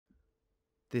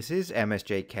This is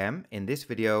MSJ Chem. In this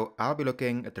video, I'll be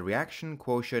looking at the reaction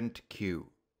quotient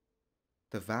Q.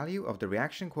 The value of the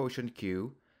reaction quotient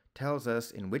Q tells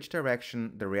us in which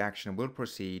direction the reaction will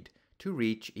proceed to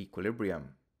reach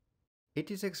equilibrium. It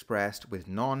is expressed with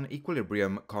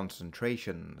non-equilibrium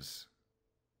concentrations.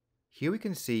 Here we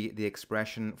can see the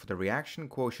expression for the reaction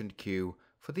quotient Q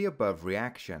for the above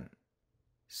reaction.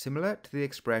 Similar to the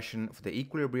expression for the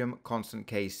equilibrium constant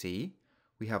Kc,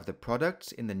 we have the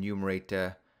products in the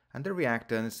numerator and the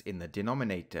reactants in the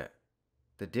denominator.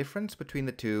 The difference between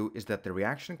the two is that the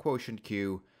reaction quotient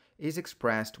Q is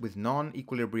expressed with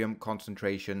non-equilibrium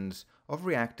concentrations of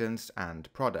reactants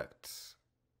and products.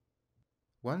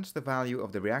 Once the value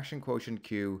of the reaction quotient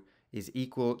Q is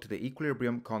equal to the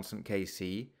equilibrium constant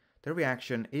Kc, the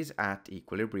reaction is at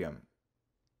equilibrium.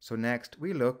 So next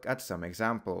we look at some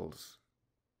examples.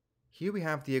 Here we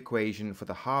have the equation for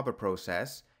the Haber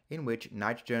process, in which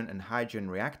nitrogen and hydrogen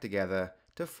react together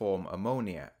to form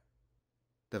ammonia.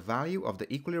 The value of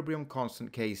the equilibrium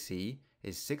constant Kc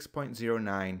is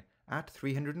 6.09 at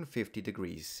 350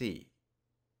 degrees C.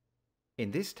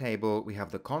 In this table we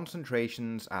have the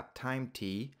concentrations at time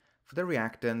t for the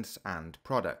reactants and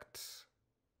products.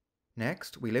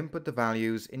 Next we'll input the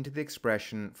values into the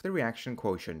expression for the reaction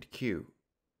quotient Q.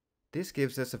 This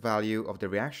gives us a value of the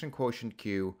reaction quotient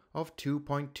Q of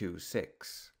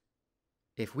 2.26.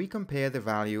 If we compare the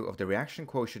value of the reaction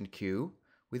quotient Q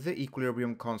with the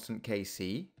equilibrium constant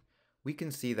Kc, we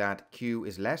can see that Q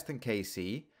is less than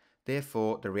Kc,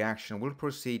 therefore the reaction will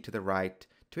proceed to the right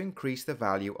to increase the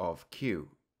value of Q.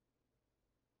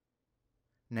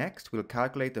 Next, we'll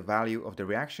calculate the value of the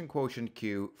reaction quotient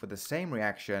Q for the same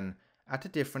reaction at a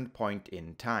different point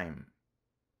in time.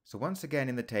 So once again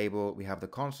in the table we have the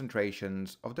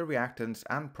concentrations of the reactants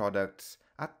and products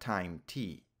at time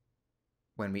t.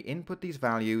 When we input these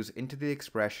values into the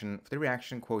expression for the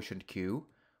reaction quotient Q,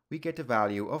 we get a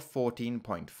value of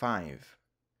 14.5.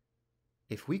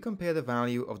 If we compare the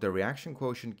value of the reaction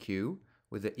quotient Q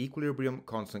with the equilibrium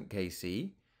constant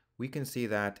Kc, we can see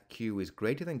that Q is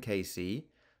greater than Kc,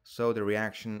 so the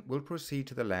reaction will proceed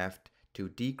to the left to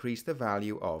decrease the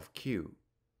value of Q.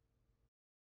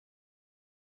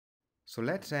 So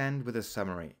let's end with a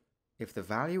summary. If the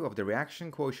value of the reaction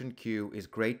quotient Q is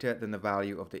greater than the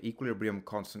value of the equilibrium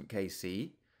constant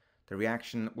Kc, the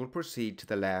reaction will proceed to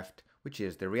the left, which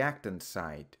is the reactant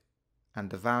side,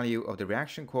 and the value of the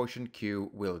reaction quotient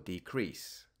Q will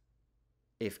decrease.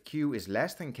 If Q is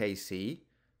less than Kc,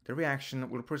 the reaction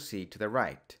will proceed to the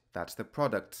right, that's the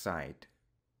product side,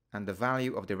 and the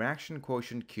value of the reaction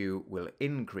quotient Q will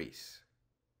increase.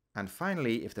 And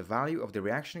finally, if the value of the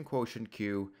reaction quotient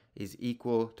Q is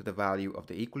equal to the value of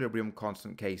the equilibrium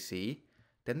constant Kc,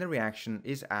 then the reaction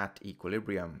is at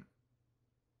equilibrium.